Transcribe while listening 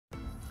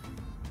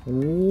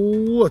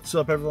What's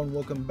up, everyone?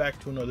 Welcome back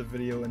to another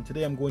video, and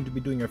today I'm going to be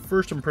doing a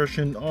first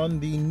impression on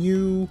the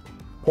new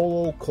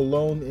Polo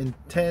Cologne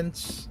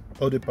Intense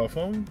Eau de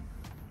Parfum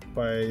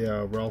by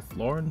Ralph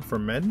Lauren for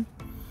men.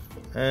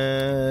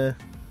 Yeah,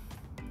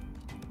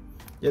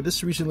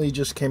 this recently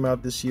just came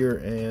out this year,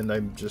 and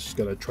I'm just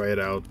gonna try it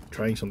out,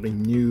 trying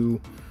something new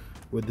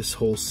with this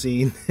whole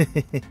scene.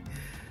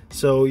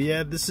 So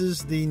yeah, this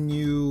is the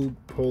new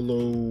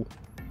Polo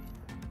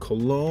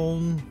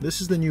Cologne. This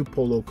is the new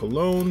Polo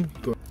Cologne.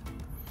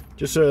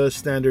 Just a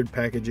standard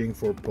packaging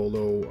for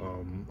Polo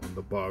on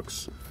the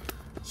box.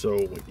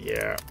 So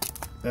yeah,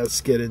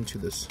 let's get into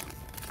this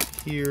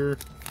here.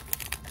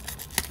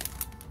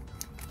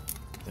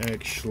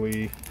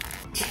 Actually,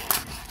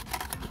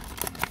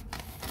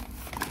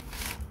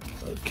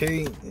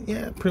 okay,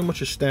 yeah, pretty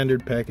much a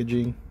standard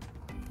packaging.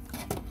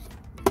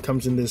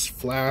 Comes in this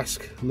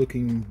flask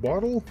looking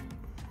bottle.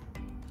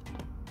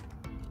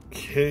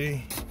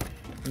 Okay,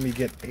 let me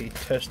get a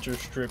tester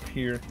strip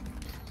here.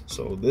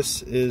 So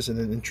this is an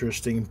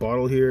interesting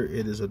bottle here.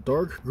 It is a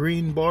dark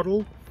green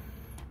bottle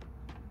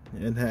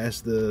and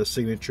has the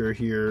signature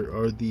here,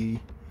 or the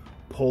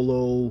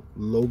Polo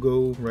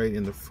logo right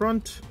in the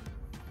front.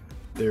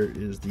 There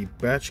is the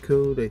batch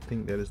code. I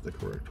think that is the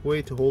correct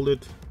way to hold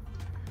it.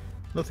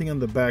 Nothing on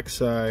the back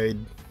side,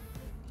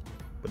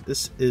 but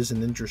this is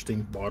an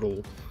interesting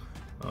bottle.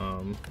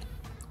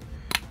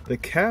 The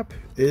cap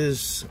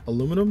is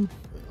aluminum.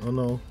 Oh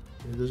no,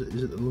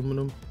 is it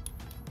aluminum?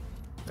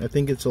 I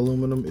think it's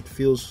aluminum. It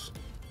feels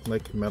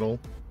like metal,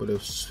 but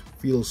it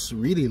feels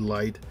really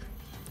light.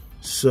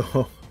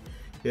 So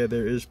yeah,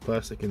 there is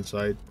plastic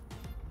inside,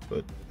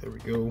 but there we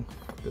go.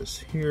 This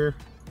here,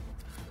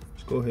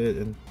 let's go ahead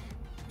and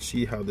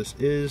see how this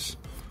is.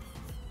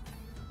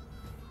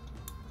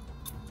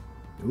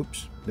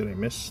 Oops, did I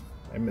miss?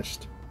 I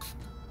missed.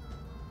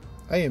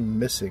 I am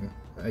missing.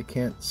 I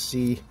can't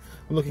see.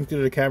 I'm looking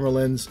through the camera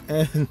lens,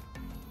 and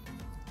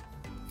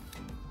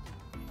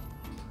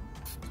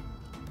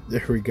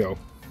there we go.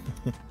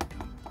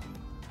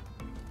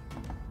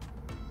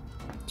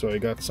 So I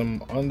got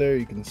some on there.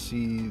 You can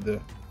see the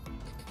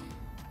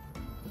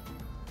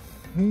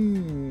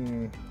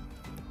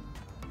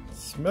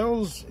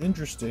smells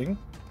interesting.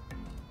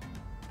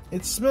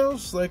 It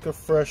smells like a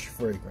fresh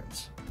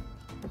fragrance.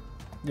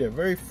 Yeah,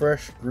 very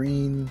fresh,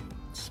 green,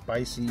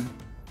 spicy.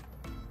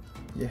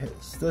 Yeah,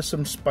 there's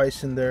some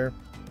spice in there.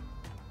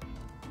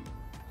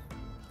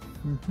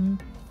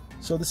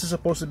 So this is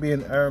supposed to be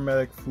an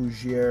aromatic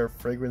fougere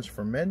fragrance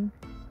for men.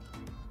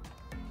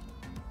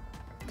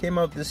 Came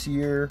out this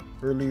year,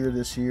 earlier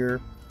this year,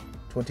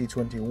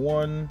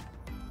 2021.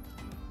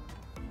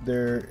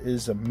 There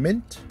is a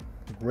mint,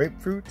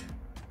 grapefruit,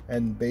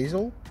 and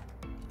basil.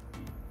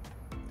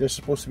 There's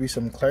supposed to be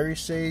some clary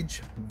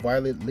sage,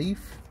 violet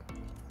leaf,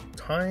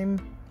 thyme,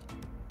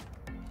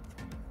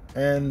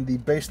 and the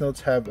base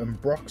notes have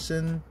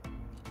ambroxan,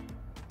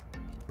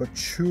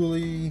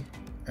 patchouli,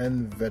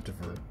 and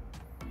vetiver.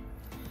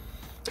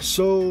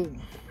 So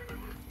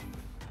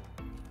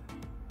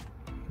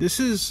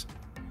it's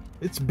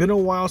been a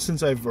while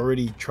since I've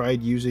already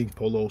tried using a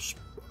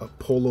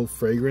Polo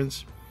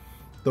fragrance.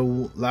 The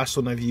last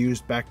one I've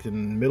used back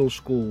in middle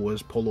school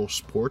was Polo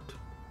Sport.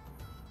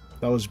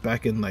 That was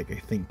back in, like, I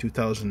think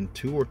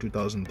 2002 or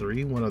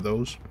 2003, one of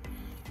those.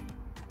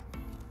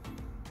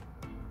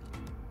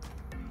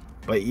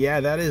 But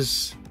yeah, that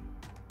is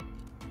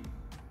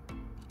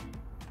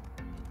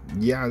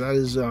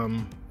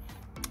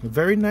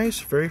very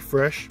nice, very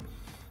fresh.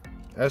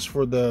 As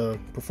for the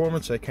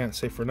performance, I can't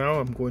say for now.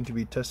 I'm going to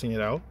be testing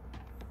it out,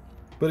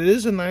 but it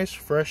is a nice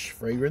fresh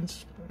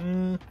fragrance.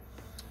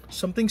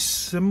 Something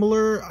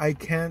similar, I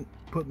can't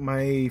put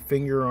my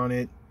finger on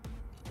it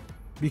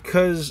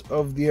because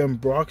of the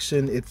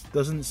ambroxan. It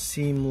doesn't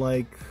seem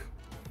like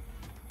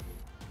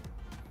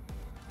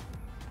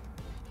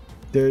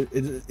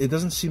it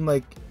doesn't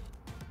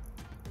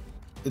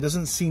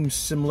seem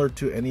similar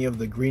to any of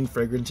the green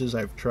fragrances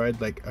I've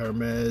tried, like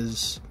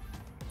Hermes,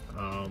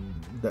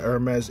 the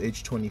Hermes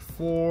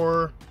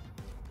H24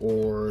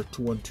 or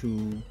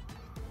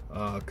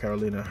 212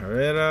 Carolina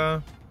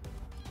Herrera.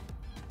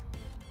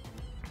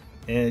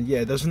 And yeah,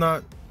 it does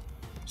not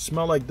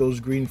smell like those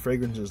green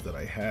fragrances that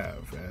I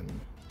have. And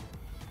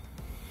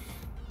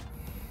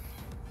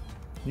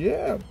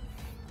yeah,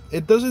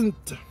 it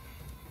doesn't.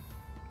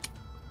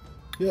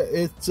 Yeah,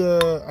 it's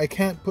I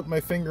can't put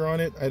my finger on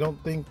it. I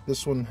don't think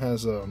this one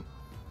has a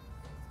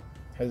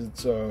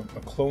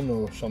clone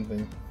or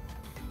something.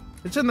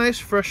 It's a nice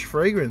fresh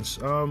fragrance.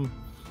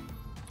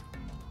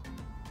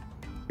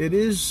 It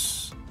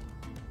is.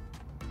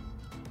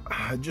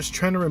 Just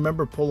trying to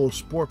remember Polo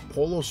Sport.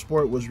 Polo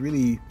Sport was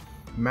really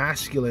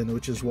masculine,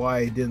 which is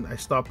why I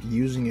stopped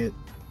using it.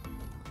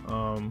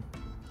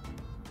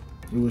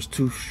 It was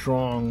too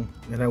strong,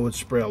 and I would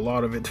spray a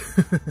lot of it.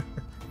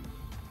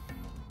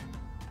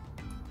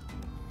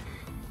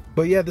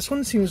 But yeah, this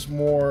one seems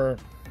more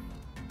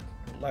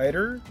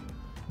lighter,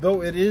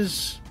 though it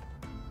is.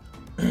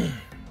 I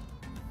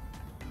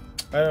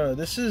don't know.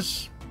 This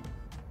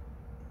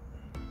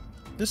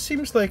This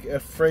seems like a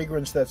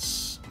fragrance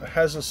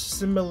has a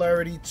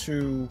similarity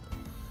to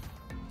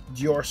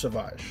Dior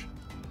Sauvage.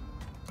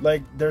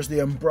 Like there's the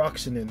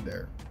ambroxan in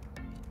there.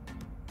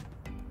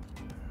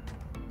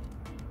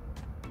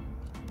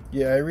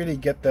 Yeah, I really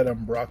get that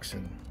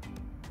ambroxan.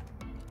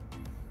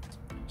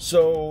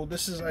 So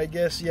this is, I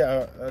guess,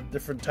 yeah, a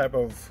different type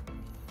of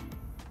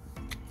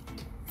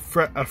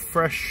a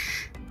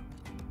fresh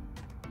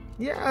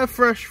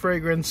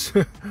fragrance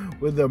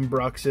with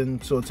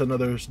ambroxan. So it's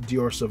another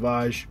Dior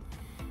Sauvage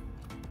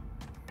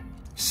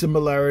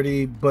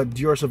similarity, but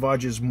Dior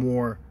Sauvage is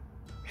more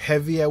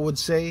heavy, I would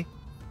say,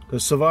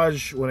 because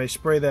Sauvage, when I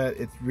spray that,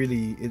 it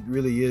really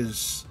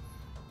is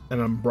an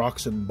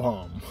ambroxan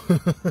bomb.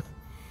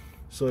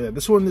 So yeah,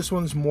 this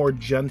one's more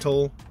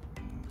gentle.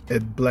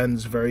 It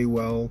blends very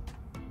well.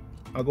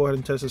 I'll go ahead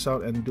and test this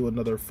out and do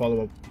another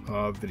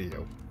follow-up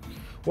video.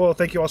 Well,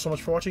 thank you all so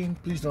much for watching.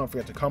 Please don't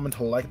forget to comment,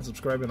 like, and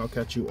subscribe, and I'll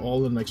catch you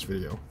all in the next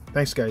video.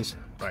 Thanks, guys.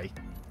 Bye.